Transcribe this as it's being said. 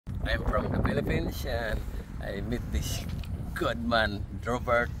I'm from the Philippines and I met this good man,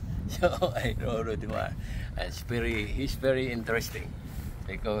 Robert. So I know that he's very interesting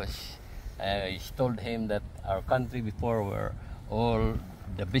because I told him that our country before were all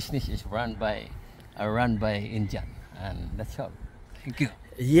the business is run by Indian, and that's all. Thank you.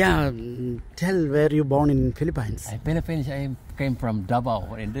 Yeah, tell where you born in Philippines. In Philippines, I came from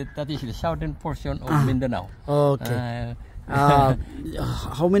Davao, and that is the southern portion of Mindanao. Okay.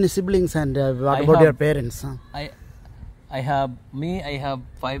 How many siblings and what about your parents? I have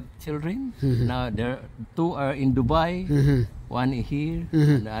 5 children. Now two are in Dubai, one is here,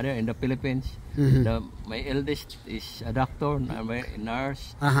 and the other in the Philippines. My eldest is a doctor, a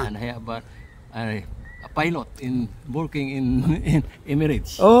nurse, and I have a pilot working in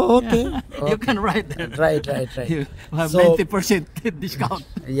Emirates. Oh, okay. Yeah. You can write that. Right. You have 90% discount.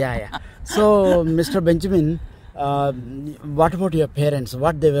 Yeah. So, Mr. Benjamin, what about your parents?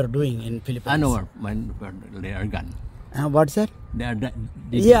 What they were doing in Philippines? No, they are gone. What's that?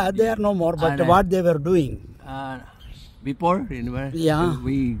 They are no more. But what they were doing? Before,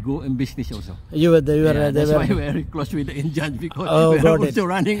 we go in business also. They were why we are very close with the Indians because we are also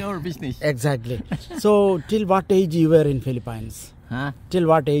running our business. Exactly. So, till what age you were in Philippines? Huh? Till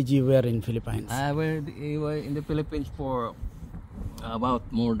what age you were in Philippines? We were in the Philippines for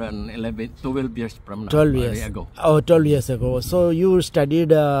about more than 12 years from now. 12 years ago. Oh, 12 years ago. So, you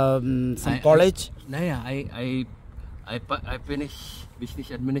studied some college? I finished business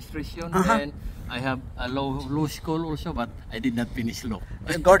administration and I have a law school also, but I did not finish law.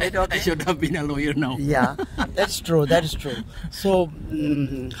 Got it, okay. I should have been a lawyer now. Yeah, that's true. So,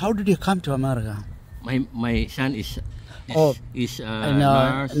 how did you come to America? My son is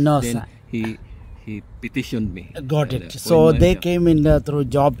nurse. No, then he petitioned me. Got it. So they came in through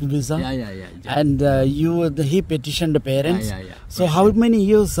job visa. Yeah. And he petitioned the parents. Yeah. So how many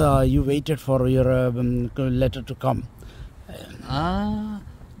years you waited for your letter to come?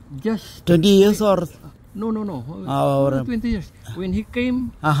 Just 20 years or? No. 20 years. When he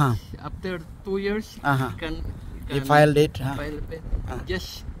came, after 2 years, he filed it.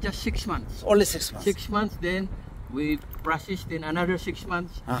 Just 6 months. Only 6 months. 6 months. Then we processed in another 6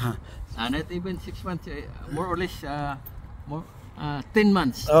 months. Not even 6 months. More or less 10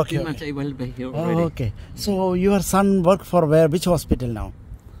 months. Okay. 10 months I will be here already. Okay. So your son work for where? Which hospital now?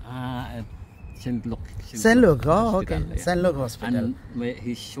 St. Luke. St. Luke. Oh, Hospital, okay. Yeah. St. Luke Hospital. And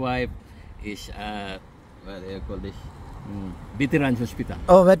his wife is what do you call this? Veterans Hospital.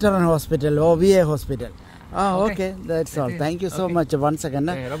 Oh, Veteran Hospital. Oh, VA Hospital. Oh, okay. That's all. Thank you so much. Once again.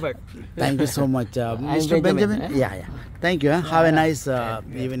 Robert. Thank you so much, Mr. Benjamin. Yeah. Thank you. Have a nice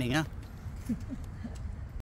evening.